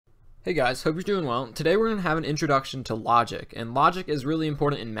Hey guys, hope you're doing well. Today we're going to have an introduction to logic, and logic is really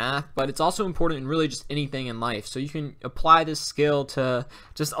important in math, but it's also important in really just anything in life. So you can apply this skill to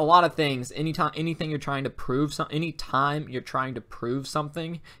just a lot of things. Anything you're trying to prove, anytime you're trying to prove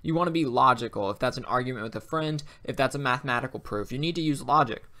something, you want to be logical. If that's an argument with a friend, if that's a mathematical proof, you need to use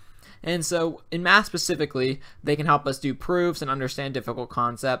logic. And so in math specifically, they can help us do proofs and understand difficult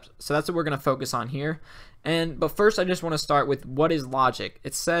concepts. So that's what we're going to focus on here. But first I just want to start with what is logic.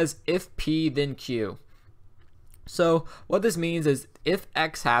 It says if P then Q. So what this means is if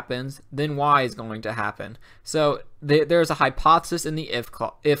X happens, then Y is going to happen. So there's a hypothesis in the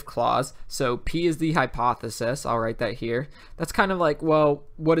if clause. So P is the hypothesis. I'll write that here. That's kind of like, well,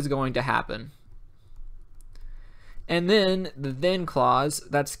 what is going to happen? And then the then clause,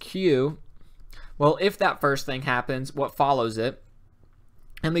 that's Q. Well, if that first thing happens, what follows it?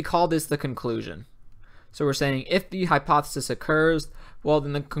 And we call this the conclusion. So we're saying if the hypothesis occurs, well,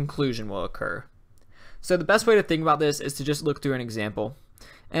 then the conclusion will occur. So the best way to think about this is to just look through an example.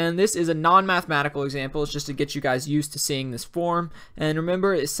 And this is a non-mathematical example. It's just to get you guys used to seeing this form. And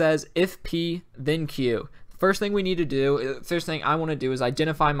remember, it says if P, then Q. First thing we need to do, first thing I want to do is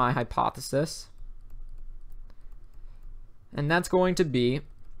identify my hypothesis. And that's going to be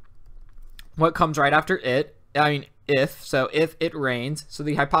what comes right after it. If. So if it rains. So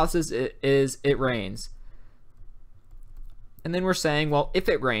the hypothesis is it rains. And then we're saying, well, if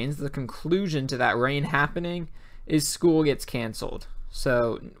it rains, the conclusion to that rain happening is school gets canceled.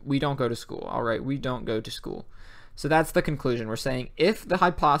 So we don't go to school. All right, we don't go to school. So that's the conclusion. We're saying if the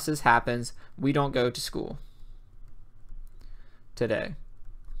hypothesis happens, we don't go to school today.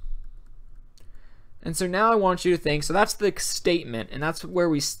 And so now I want you to think, so that's the statement, and that's where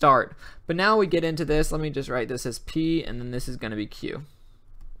we start. But now we get into this. Let me just write this as P, and then this is going to be Q.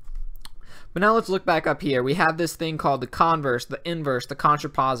 But now let's look back up here. We have this thing called the converse, the inverse, the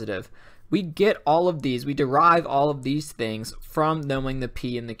contrapositive. We get all of these, we derive all of these things from knowing the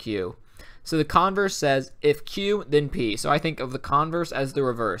P and the Q. So the converse says if Q, then P. So I think of the converse as the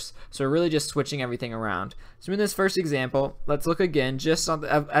reverse. So we're really just switching everything around. So in this first example, let's look again just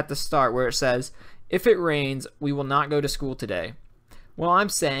at the start where it says, if it rains, we will not go to school today. Well, I'm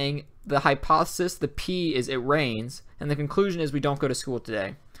saying the hypothesis, the P, is it rains, and the conclusion is we don't go to school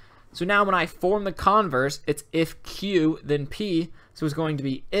today. So now when I form the converse, it's if Q, then P. So it's going to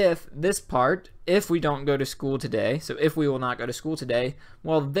be if this part, if we don't go to school today, so if we will not go to school today,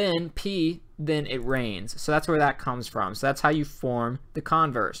 well then P, then it rains. So that's where that comes from. So that's how you form the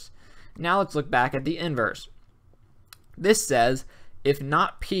converse. Now let's look back at the inverse. This says if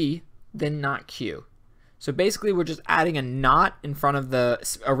not P, then not Q. So basically we're just adding a not in front of the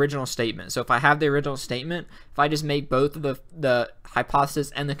original statement. So if I have the original statement, if I just make both of the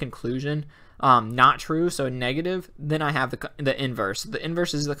hypothesis and the conclusion not true, so negative, then I have the inverse. The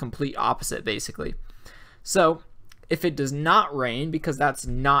inverse is the complete opposite basically. So if it does not rain, because that's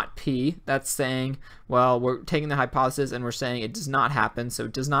not P, that's saying, well, we're taking the hypothesis and we're saying it does not happen, so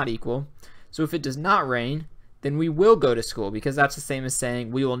it does not equal. So if it does not rain, then we will go to school, because that's the same as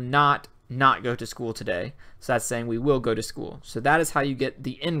saying we will not go to school today. So that's saying we will go to school. So that is how you get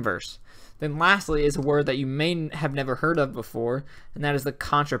the inverse. Then lastly is a word that you may have never heard of before, and that is the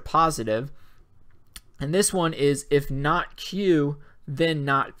contrapositive. And this one is if not Q, then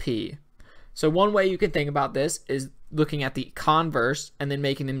not P. So one way you can think about this is looking at the converse and then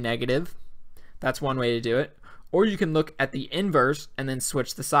making them negative. That's one way to do it. Or you can look at the inverse and then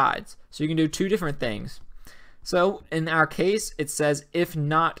switch the sides. So you can do two different things. So in our case, it says if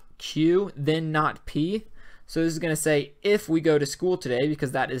not Q, then not P. So this is going to say if we go to school today,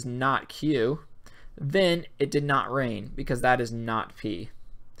 because that is not Q, then it did not rain, because that is not P.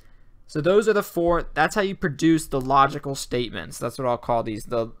 So those are the four. That's how you produce the logical statements. That's what I'll call these,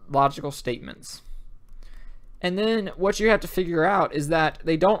 the logical statements. And then what you have to figure out is that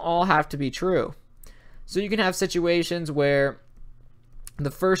they don't all have to be true. So you can have situations where the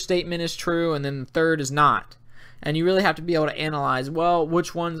first statement is true and then the third is not. And you really have to be able to analyze, well,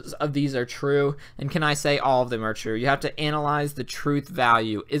 which ones of these are true, and can I say all of them are true? You have to analyze the truth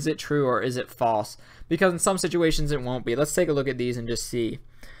value. Is it true or is it false? Because in some situations it won't be. Let's take a look at these and just see.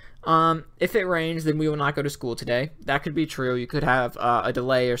 If it rains, then we will not go to school today. That could be true. You could have a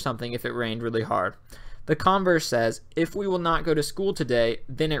delay or something if it rained really hard. The converse says, if we will not go to school today,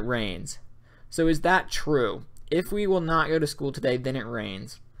 then it rains. So is that true? If we will not go to school today, then it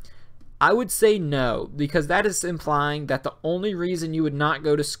rains. I would say no, because that is implying that the only reason you would not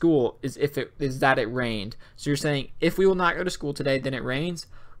go to school is that it rained. So you're saying if we will not go to school today, then it rains.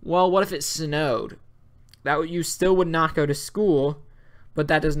 Well, what if it snowed? You still would not go to school, but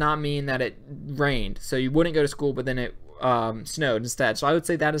that does not mean that it rained. So you wouldn't go to school, but then snowed instead. So I would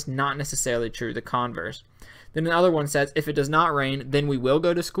say that is not necessarily true, the converse. Then another one says, if it does not rain, then we will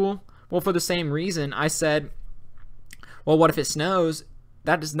go to school. Well, for the same reason, I said, well, what if it snows?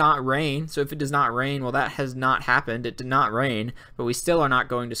 That does not rain. So if it does not rain, well, that has not happened. It did not rain, but we still are not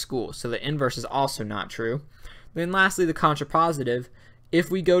going to school. So the inverse is also not true. Then lastly, the contrapositive. If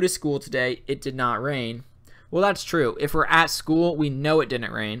we go to school today, it did not rain. Well, that's true. If we're at school, we know it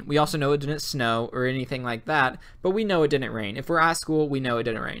didn't rain. We also know it didn't snow or anything like that, but we know it didn't rain. If we're at school, we know it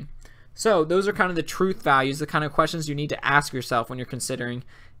didn't rain. So those are kind of the truth values, the kind of questions you need to ask yourself when you're considering,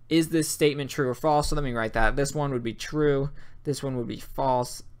 is this statement true or false? So let me write that. This one would be true. This one would be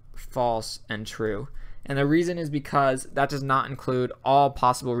false, false, and true. And the reason is because that does not include all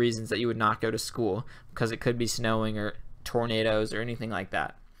possible reasons that you would not go to school, because it could be snowing or tornadoes or anything like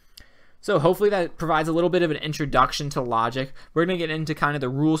that. So hopefully that provides a little bit of an introduction to logic. We're going to get into kind of the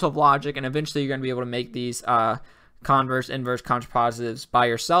rules of logic, and eventually you're going to be able to make these converse, inverse, contrapositives by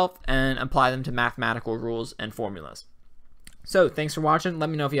yourself and apply them to mathematical rules and formulas. So thanks for watching. Let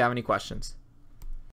me know if you have any questions.